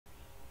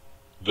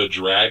The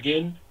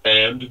Dragon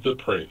and the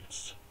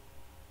Prince.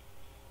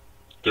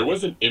 There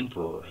was an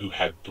emperor who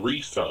had 3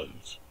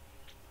 sons.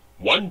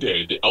 One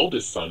day the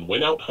eldest son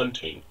went out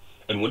hunting,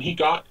 and when he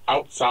got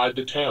outside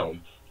the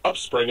town, up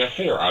sprang a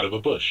hare out of a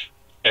bush,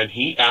 and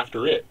he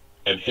after it,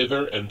 and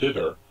hither and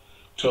thither,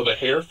 till the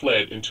hare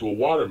fled into a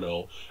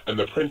watermill, and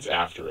the prince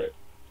after it.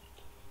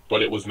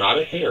 But it was not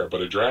a hare,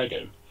 but a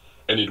dragon,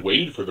 and it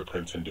waited for the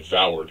prince and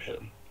devoured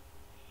him.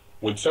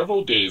 When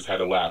several days had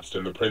elapsed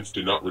and the prince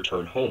did not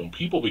return home,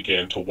 people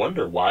began to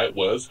wonder why it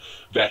was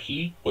that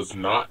he was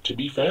not to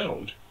be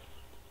found.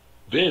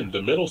 Then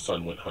the middle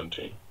son went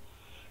hunting,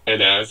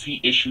 and as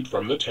he issued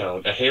from the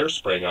town, a hare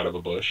sprang out of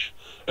a bush,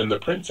 and the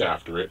prince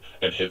after it,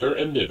 and hither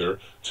and thither,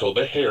 till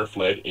the hare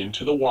fled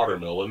into the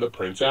watermill, and the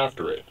prince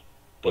after it.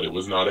 But it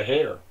was not a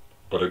hare,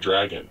 but a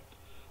dragon,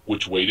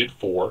 which waited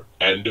for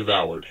and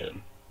devoured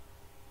him.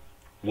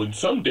 When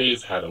some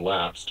days had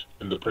elapsed,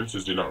 and the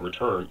princes did not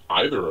return,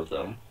 either of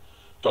them,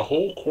 the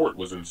whole court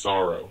was in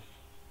sorrow.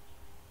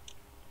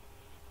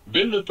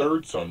 Then the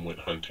third son went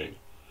hunting,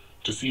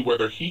 to see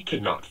whether he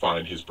could not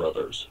find his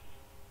brothers.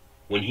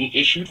 When he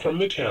issued from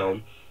the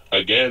town,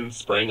 again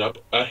sprang up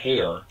a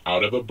hare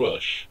out of a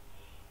bush,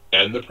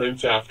 and the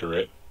prince after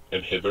it,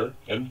 and hither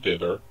and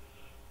thither,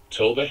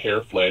 till the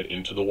hare fled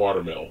into the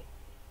watermill.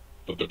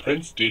 But the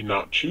prince did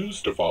not choose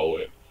to follow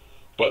it,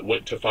 but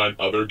went to find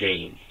other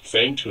game,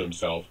 saying to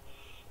himself,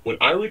 "When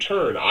I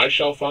return I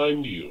shall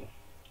find you."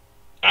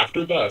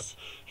 After thus,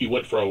 he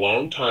went for a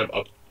long time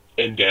up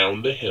and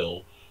down the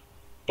hill,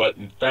 but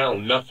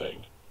found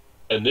nothing,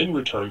 and then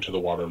returned to the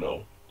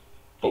watermill.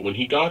 But when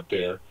he got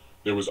there,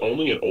 there was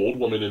only an old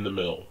woman in the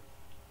mill.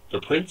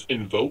 The prince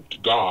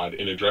invoked God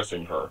in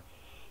addressing her.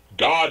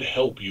 "God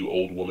help you,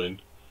 old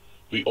woman."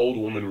 The old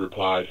woman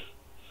replied,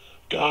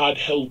 "God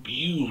help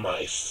you,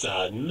 my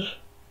son."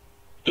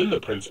 Then the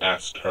prince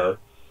asked her,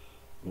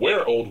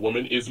 "Where, old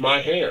woman, is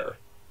my hare?"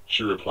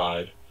 She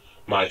replied,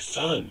 "My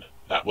son,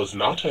 that was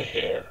not a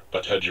hare,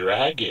 but a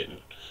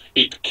dragon.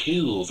 It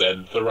kills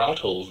and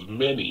throttles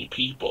many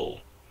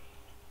people."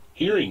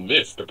 Hearing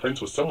this, the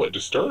prince was somewhat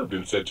disturbed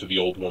and said to the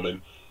old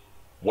woman,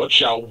 "What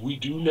shall we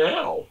do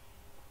now?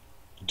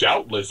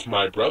 Doubtless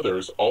my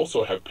brothers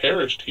also have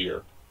perished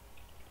here."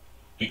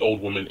 The old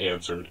woman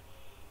answered,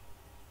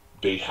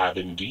 "They have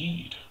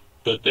indeed,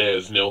 but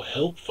there's no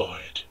help for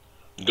it.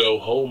 Go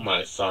home,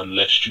 my son,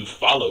 lest you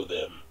follow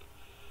them."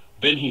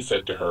 Then he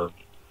said to her,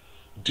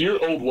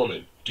 "Dear old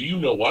woman, do you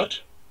know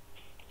what?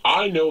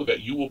 I know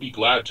that you will be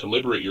glad to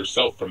liberate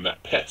yourself from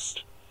that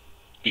pest."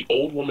 The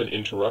old woman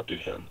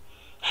interrupted him,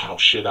 "How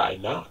should I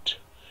not?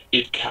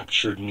 It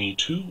captured me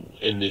too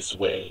in this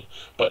way,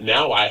 but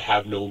now I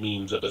have no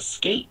means of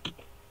escape."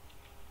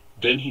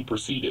 Then he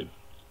proceeded,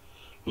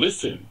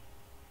 "Listen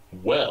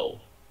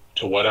well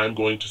to what I'm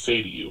going to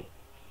say to you.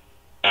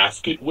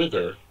 Ask it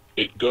whither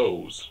it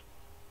goes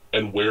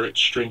and where its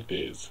strength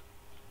is.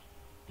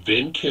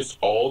 Then kiss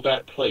all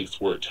that place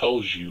where it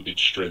tells you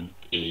its strength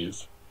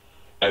is,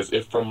 as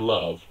if from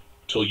love,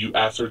 till you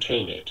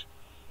ascertain it,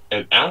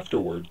 and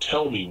afterward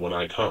tell me when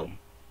I come."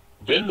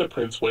 Then the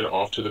prince went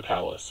off to the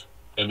palace,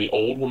 and the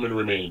old woman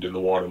remained in the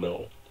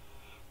watermill.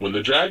 When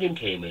the dragon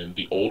came in,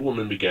 the old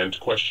woman began to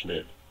question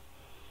it.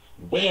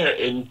 "Where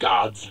in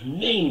God's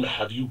name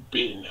have you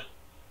been?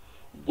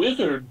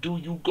 Whither do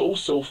you go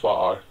so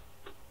far?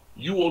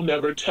 You will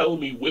never tell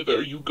me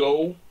whither you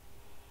go."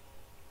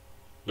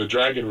 The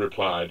dragon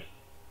replied,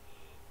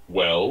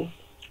 "Well,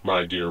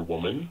 my dear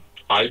woman,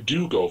 I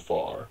do go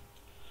far."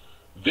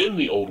 Then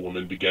the old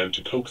woman began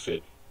to coax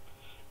it.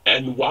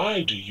 "And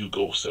why do you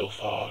go so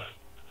far?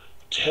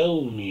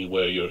 Tell me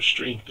where your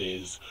strength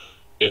is.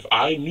 If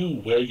I knew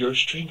where your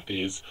strength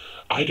is,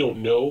 I don't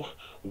know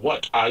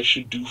what I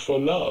should do for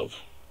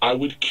love. I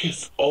would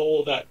kiss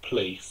all that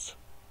place."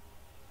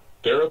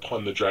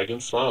 Thereupon the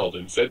dragon smiled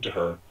and said to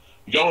her,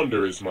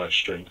 "Yonder is my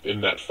strength, in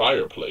that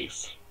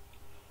fireplace."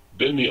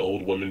 Then the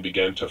old woman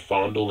began to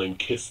fondle and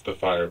kiss the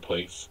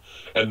fireplace,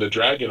 and the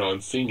dragon, on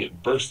seeing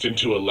it, burst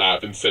into a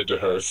laugh and said to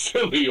her,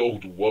 "Silly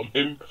old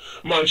woman,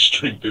 my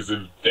strength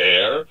isn't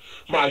there.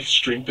 My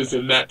strength is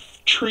in that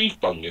tree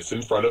fungus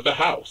in front of the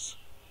house."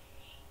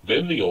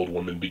 Then the old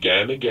woman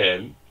began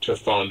again to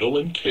fondle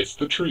and kiss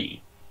the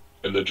tree,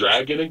 and the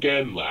dragon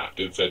again laughed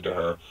and said to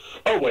her,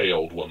 "Away,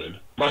 old woman,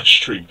 my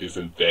strength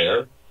isn't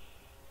there."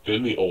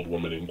 Then the old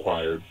woman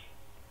inquired,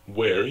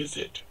 "Where is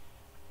it?"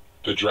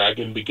 The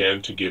dragon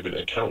began to give an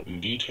account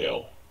in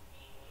detail.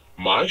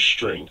 "My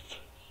strength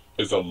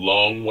is a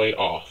long way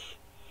off,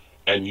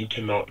 and you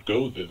cannot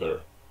go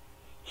thither.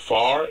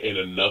 Far in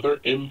another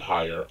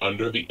empire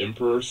under the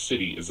emperor's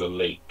city is a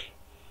lake.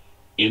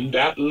 In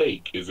that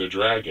lake is a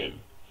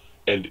dragon,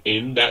 and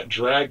in that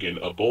dragon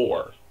a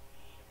boar,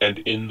 and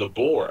in the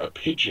boar a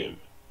pigeon,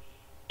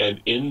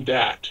 and in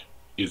that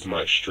is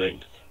my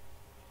strength."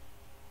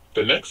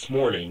 The next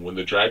morning, when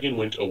the dragon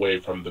went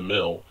away from the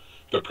mill,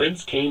 the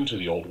prince came to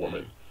the old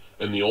woman,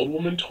 and the old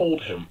woman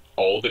told him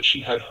all that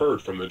she had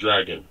heard from the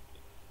dragon.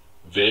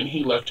 Then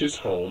he left his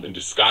home and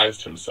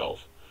disguised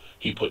himself.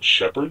 He put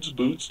shepherd's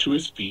boots to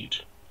his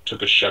feet,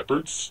 took a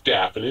shepherd's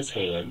staff in his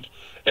hand,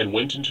 and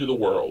went into the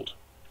world.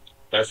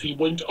 As he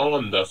went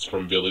on thus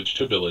from village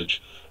to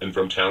village, and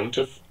from town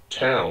to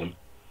town,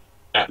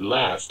 at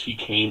last he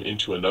came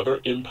into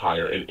another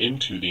empire and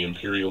into the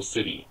imperial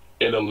city,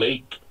 in a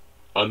lake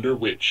under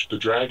which the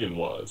dragon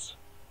was.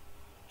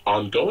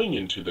 On going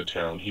into the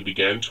town, he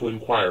began to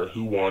inquire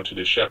who wanted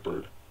a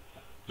shepherd.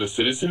 The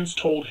citizens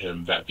told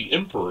him that the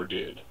emperor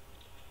did.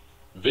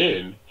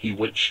 Then he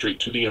went straight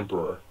to the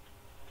emperor.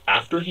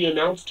 After he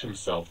announced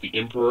himself, the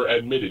emperor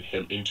admitted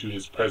him into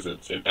his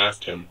presence and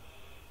asked him,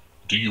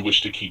 "Do you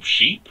wish to keep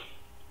sheep?"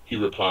 He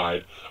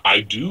replied,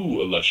 "I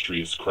do,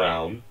 illustrious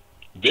crown."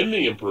 Then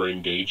the emperor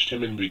engaged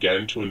him and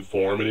began to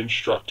inform and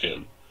instruct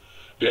him.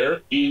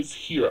 "There is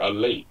here a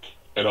lake,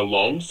 and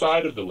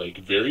alongside of the lake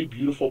very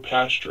beautiful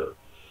pasture,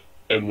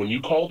 and when you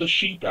call the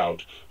sheep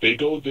out, they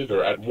go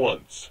thither at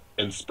once,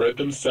 and spread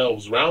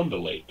themselves round the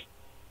lake.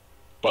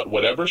 But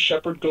whatever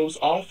shepherd goes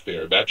off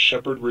there, that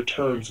shepherd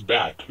returns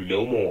back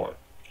no more.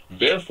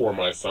 Therefore,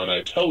 my son,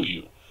 I tell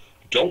you,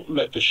 don't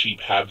let the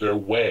sheep have their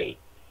way,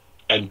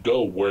 and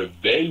go where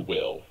they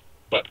will,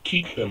 but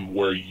keep them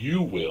where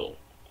you will."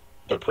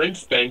 The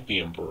prince thanked the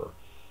emperor,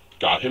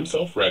 got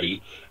himself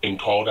ready, and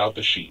called out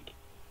the sheep,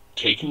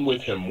 taking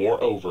with him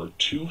moreover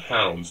 2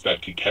 hounds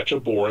that could catch a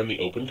boar in the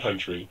open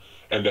country,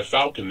 and a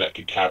falcon that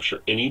could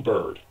capture any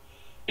bird,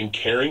 and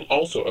carrying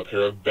also a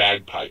pair of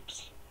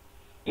bagpipes.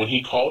 When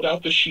he called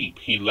out the sheep,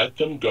 he let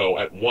them go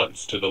at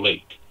once to the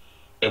lake.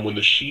 And when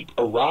the sheep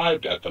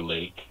arrived at the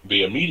lake,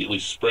 they immediately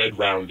spread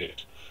round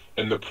it,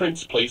 and the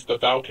prince placed the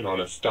falcon on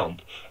a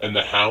stump, and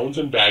the hounds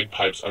and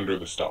bagpipes under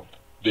the stump,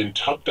 then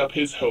tucked up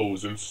his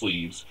hose and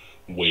sleeves,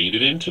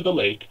 waded into the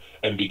lake,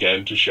 and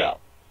began to shout,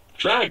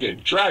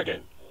 "Dragon,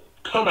 dragon,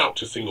 come out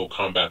to single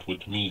combat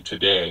with me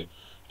today,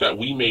 that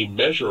we may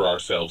measure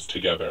ourselves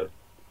together,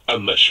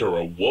 unless you're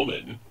a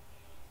woman."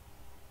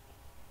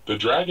 The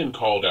dragon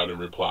called out in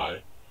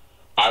reply,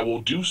 "I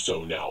will do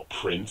so now,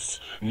 prince,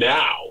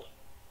 now."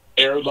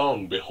 Ere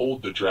long,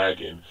 behold the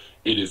dragon.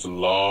 It is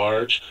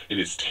large, it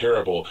is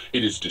terrible,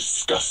 it is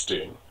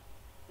disgusting.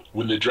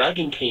 When the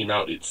dragon came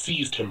out, it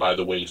seized him by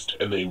the waist,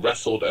 and they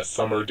wrestled a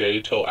summer day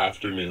till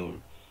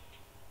afternoon.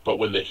 But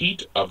when the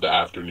heat of the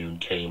afternoon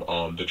came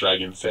on, the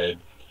dragon said,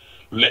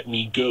 "Let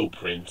me go,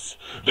 prince,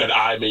 that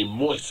I may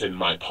moisten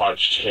my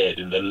parched head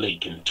in the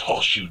lake and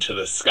toss you to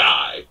the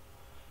sky."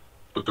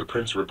 But the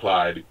prince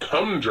replied,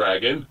 "Come,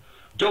 dragon,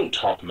 don't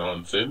talk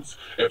nonsense.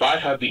 If I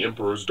had the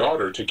emperor's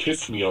daughter to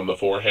kiss me on the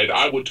forehead,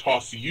 I would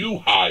toss you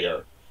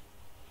higher."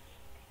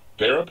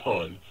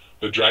 Thereupon,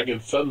 the dragon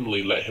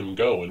suddenly let him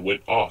go and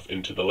went off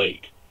into the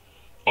lake.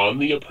 On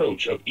the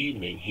approach of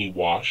evening, he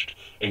washed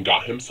and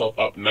got himself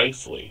up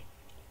nicely,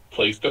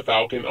 placed the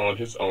falcon on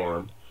his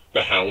arm,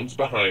 the hounds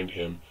behind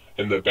him,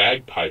 and the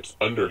bagpipes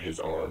under his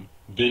arm,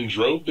 then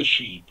drove the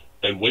sheep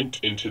and went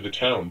into the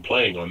town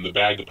playing on the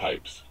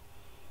bagpipes.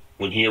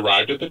 When he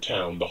arrived at the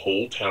town, the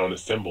whole town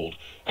assembled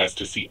as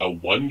to see a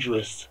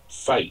wondrous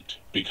sight,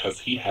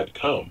 because he had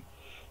come,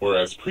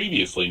 whereas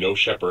previously no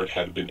shepherd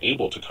had been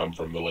able to come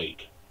from the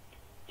lake.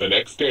 The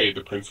next day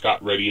the prince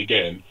got ready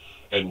again,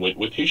 and went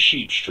with his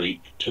sheep straight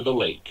to the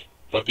lake.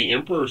 But the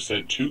emperor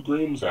sent 2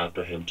 grooms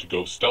after him to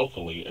go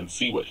stealthily and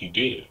see what he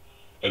did,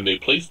 and they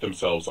placed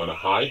themselves on a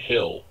high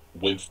hill,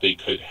 whence they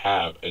could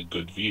have a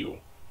good view.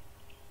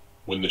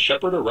 When the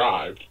shepherd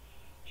arrived,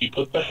 he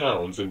put the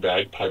hounds and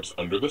bagpipes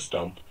under the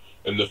stump,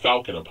 and the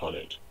falcon upon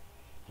it,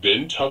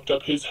 then tucked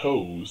up his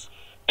hose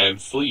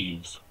and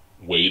sleeves,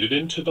 waded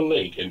into the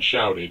lake, and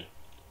shouted,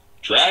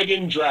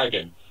 "Dragon,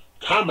 dragon,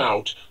 come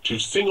out to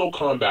single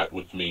combat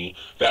with me,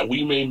 that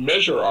we may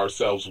measure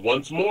ourselves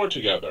once more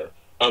together,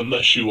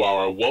 unless you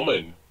are a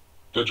woman."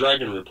 The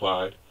dragon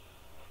replied,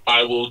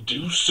 "I will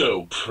do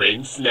so,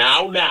 prince,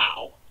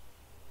 now."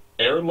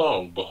 Ere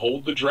long,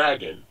 behold the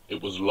dragon.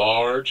 It was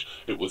large,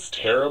 it was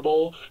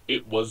terrible,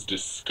 it was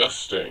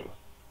disgusting.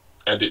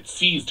 And it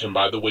seized him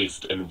by the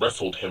waist and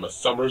wrestled him a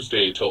summer's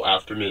day till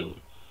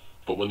afternoon.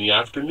 But when the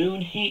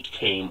afternoon heat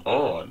came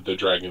on, the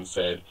dragon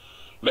said,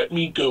 "Let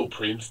me go,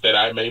 prince, that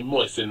I may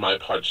moisten my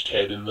parched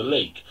head in the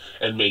lake,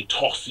 and may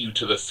toss you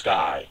to the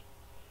sky."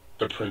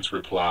 The prince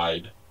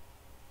replied,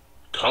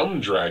 "Come,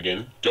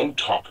 dragon, don't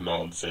talk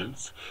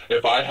nonsense.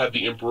 If I had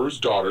the emperor's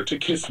daughter to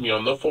kiss me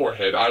on the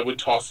forehead, I would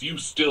toss you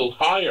still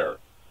higher."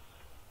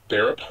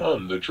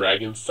 Thereupon the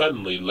dragon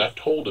suddenly left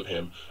hold of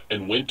him,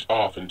 and went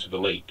off into the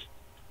lake.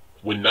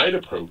 When night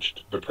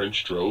approached, the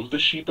prince drove the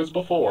sheep as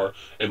before,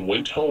 and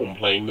went home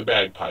playing the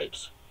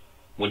bagpipes.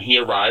 When he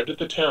arrived at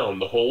the town,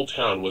 the whole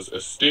town was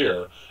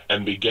astir,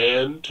 and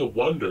began to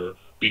wonder,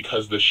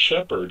 because the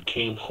shepherd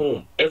came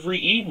home every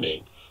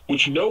evening,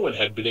 which no one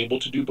had been able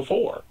to do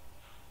before.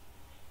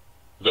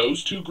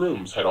 Those 2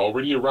 grooms had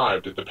already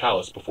arrived at the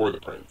palace before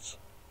the prince,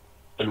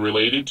 and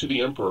related to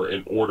the emperor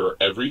in order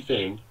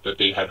everything that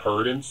they had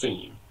heard and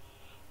seen.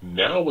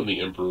 Now when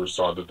the emperor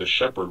saw that the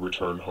shepherd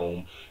returned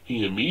home,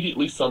 he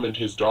immediately summoned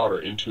his daughter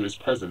into his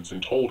presence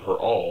and told her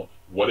all,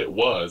 what it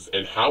was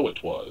and how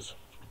it was.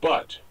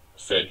 "But,"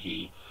 said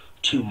he,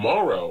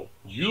 "tomorrow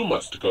you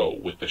must go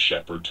with the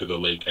shepherd to the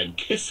lake and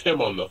kiss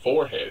him on the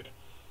forehead.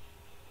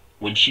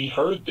 When she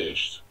heard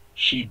this,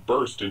 she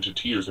burst into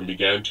tears and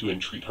began to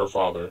entreat her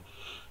father.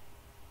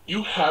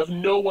 "You have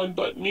no one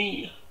but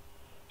me.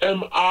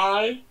 Am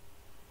I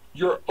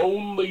your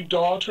only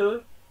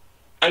daughter,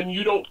 and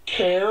you don't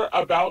care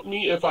about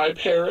me if I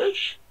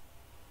perish?"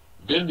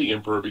 Then the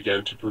emperor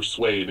began to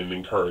persuade and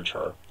encourage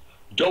her.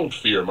 "Don't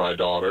fear, my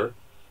daughter.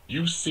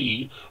 You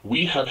see,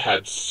 we have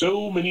had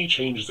so many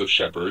changes of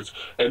shepherds,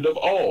 and of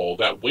all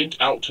that went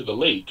out to the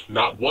lake,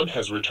 not one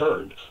has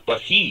returned.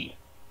 But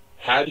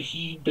had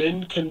he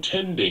been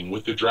contending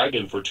with the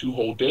dragon for 2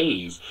 whole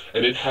days,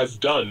 and it has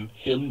done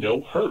him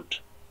no hurt.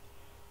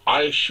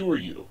 I assure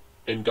you,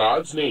 in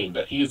God's name,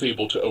 that he is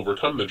able to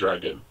overcome the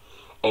dragon.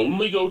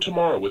 Only go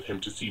tomorrow with him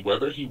to see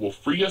whether he will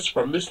free us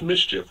from this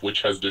mischief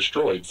which has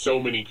destroyed so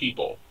many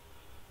people."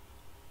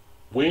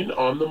 When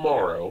on the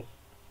morrow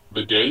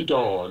the day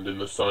dawned and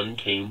the sun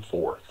came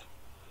forth,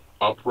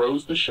 up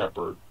rose the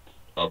shepherd,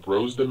 up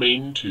rose the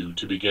maiden too,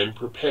 to begin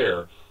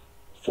prepare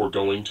for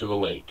going to the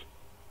lake.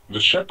 The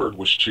shepherd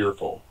was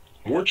cheerful,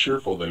 more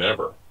cheerful than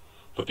ever,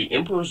 but the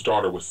emperor's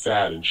daughter was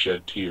sad and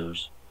shed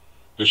tears.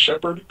 The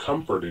shepherd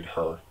comforted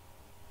her.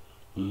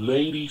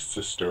 "Lady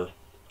sister,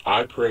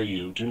 I pray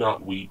you, do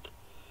not weep,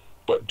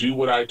 but do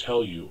what I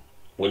tell you.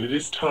 When it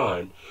is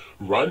time,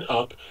 run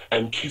up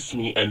and kiss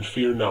me and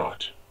fear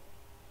not."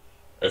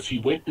 As he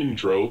went and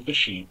drove the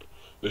sheep,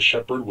 the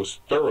shepherd was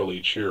thoroughly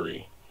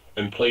cheery,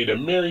 and played a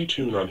merry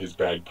tune on his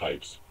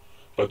bagpipes.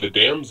 But the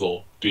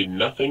damsel did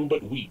nothing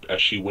but weep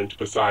as she went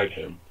beside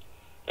him,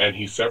 and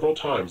he several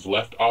times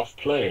left off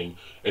playing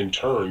and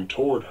turned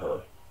toward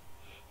her.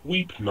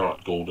 "Weep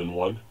not, golden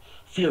one,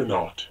 fear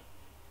not."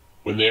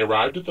 When they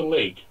arrived at the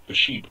lake, the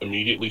sheep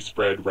immediately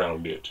spread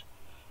round it,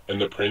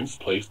 and the prince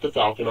placed the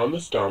falcon on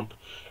the stump,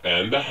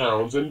 and the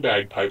hounds and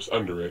bagpipes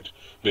under it,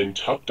 then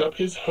tucked up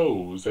his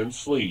hose and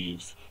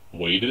sleeves,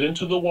 waded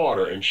into the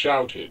water, and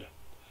shouted,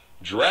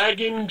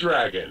 "Dragon,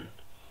 dragon,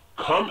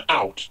 come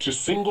out to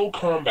single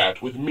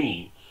combat with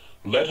me.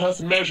 Let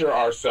us measure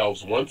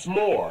ourselves once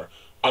more,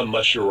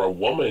 unless you're a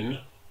woman."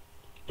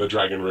 The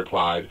dragon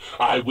replied,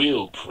 "I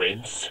will,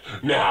 prince,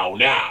 now."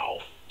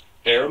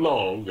 Ere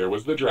long there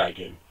was the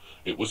dragon.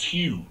 It was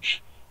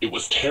huge, it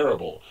was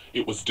terrible,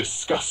 it was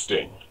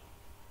disgusting.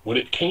 When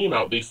it came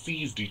out, they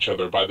seized each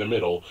other by the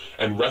middle,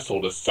 and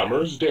wrestled a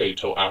summer's day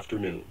till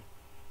afternoon.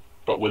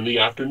 But when the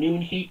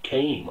afternoon heat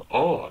came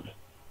on,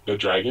 the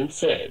dragon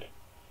said,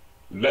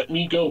 "Let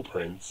me go,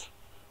 prince,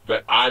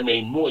 that I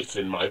may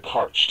moisten my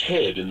parched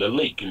head in the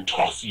lake and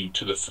toss you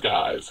to the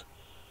skies."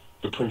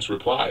 The prince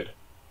replied,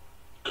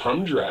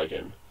 "Come,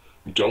 dragon,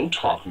 don't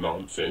talk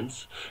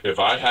nonsense. If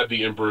I had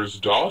the emperor's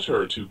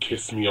daughter to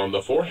kiss me on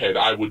the forehead,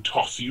 I would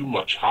toss you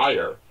much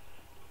higher."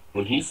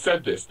 When he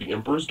said this, the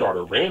emperor's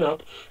daughter ran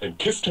up and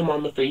kissed him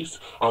on the face,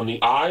 on the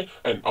eye,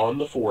 and on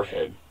the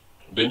forehead.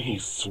 Then he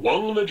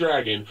swung the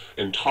dragon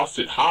and tossed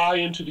it high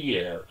into the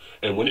air,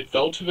 and when it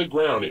fell to the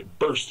ground, it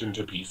burst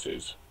into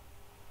pieces.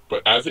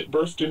 But as it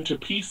burst into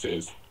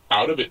pieces,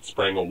 out of it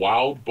sprang a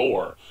wild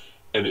boar,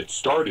 and it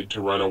started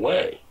to run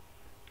away.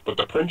 But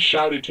the prince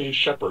shouted to his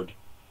shepherd,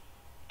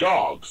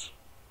 "Dogs,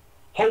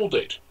 hold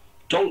it!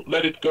 Don't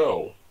let it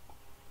go!"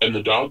 And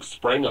the dogs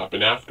sprang up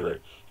and after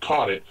it,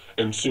 caught it,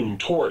 and soon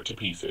tore it to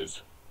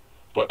pieces.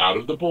 But out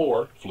of the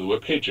boar flew a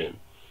pigeon,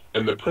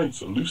 and the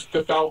prince loosed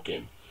the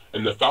falcon,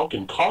 and the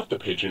falcon caught the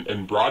pigeon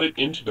and brought it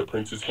into the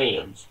prince's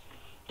hands.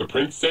 The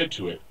prince said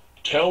to it,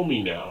 "Tell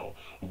me now,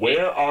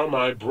 where are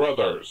my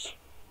brothers?"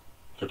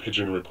 The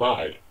pigeon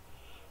replied,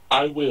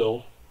 "I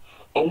will.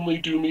 Only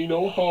do me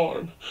no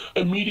harm.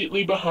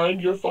 Immediately behind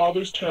your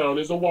father's town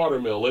is a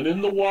watermill, and in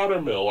the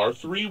watermill are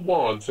 3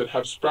 wands that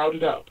have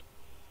sprouted up.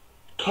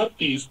 Cut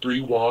these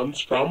 3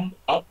 wands from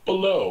up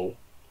below,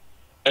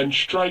 and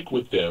strike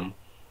with them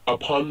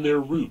upon their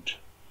root.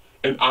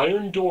 An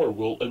iron door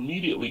will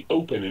immediately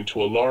open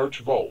into a large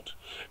vault.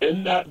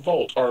 In that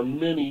vault are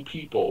many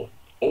people,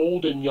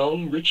 old and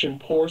young, rich and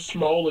poor,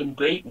 small and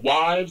great,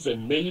 wives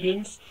and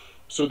maidens,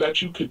 so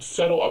that you could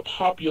settle a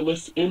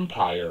populous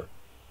empire.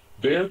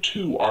 There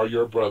too are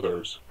your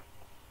brothers."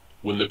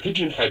 When the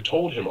pigeon had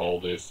told him all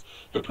this,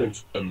 the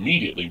prince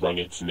immediately wrung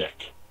its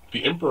neck.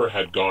 The emperor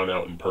had gone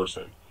out in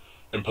person,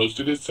 and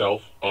posted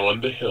himself on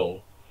the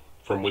hill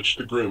from which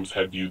the grooms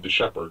had viewed the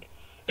shepherd,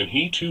 and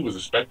he too was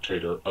a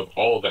spectator of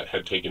all that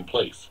had taken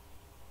place.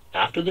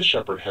 After the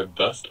shepherd had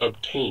thus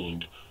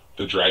obtained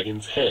the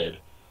dragon's head,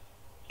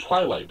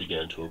 twilight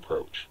began to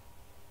approach.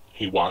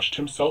 He washed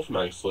himself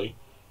nicely,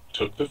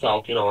 took the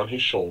falcon on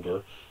his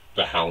shoulder,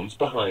 the hounds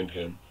behind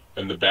him,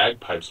 and the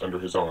bagpipes under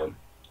his arm,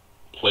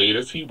 played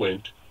as he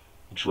went,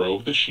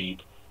 drove the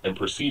sheep, and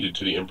proceeded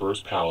to the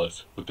emperor's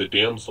palace, with the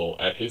damsel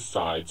at his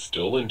side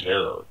still in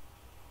terror.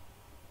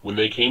 When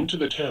they came to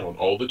the town,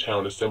 all the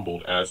town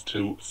assembled as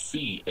to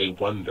see a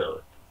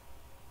wonder.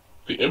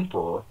 The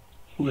emperor,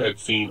 who had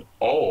seen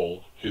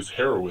all his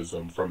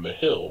heroism from the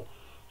hill,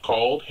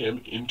 called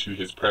him into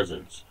his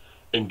presence,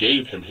 and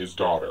gave him his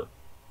daughter,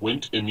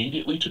 went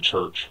immediately to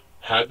church,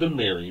 had them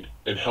married,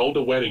 and held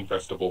a wedding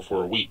festival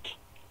for a week.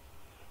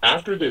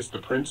 After this the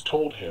prince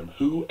told him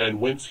who and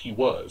whence he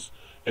was,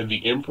 and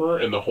the emperor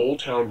and the whole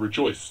town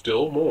rejoiced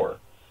still more.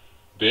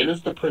 Then,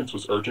 as the prince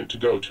was urgent to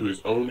go to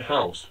his own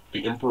house,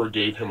 the emperor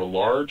gave him a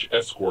large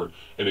escort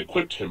and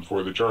equipped him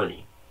for the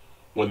journey.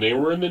 When they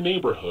were in the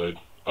neighborhood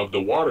of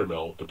the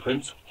watermill, the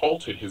prince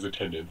halted his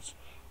attendants,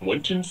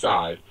 went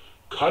inside,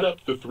 cut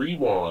up the 3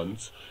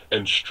 wands,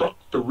 and struck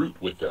the root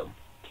with them,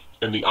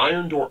 and the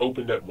iron door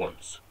opened at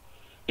once.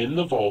 In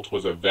the vault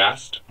was a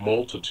vast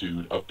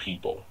multitude of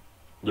people.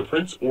 The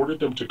prince ordered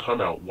them to come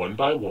out one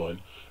by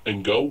one,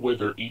 and go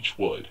whither each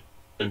would,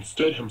 and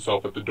stood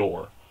himself at the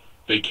door.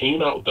 They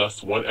came out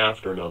thus one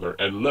after another,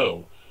 and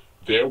lo,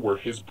 there were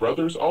his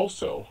brothers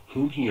also,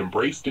 whom he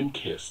embraced and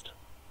kissed.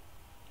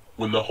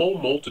 When the whole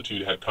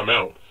multitude had come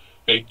out,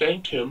 they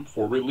thanked him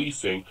for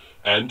releasing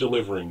and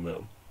delivering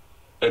them,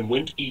 and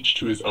went each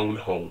to his own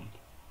home.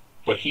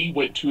 But he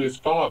went to his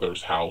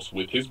father's house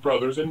with his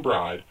brothers and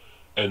bride,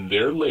 and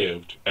there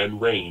lived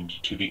and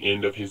reigned to the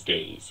end of his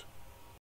days.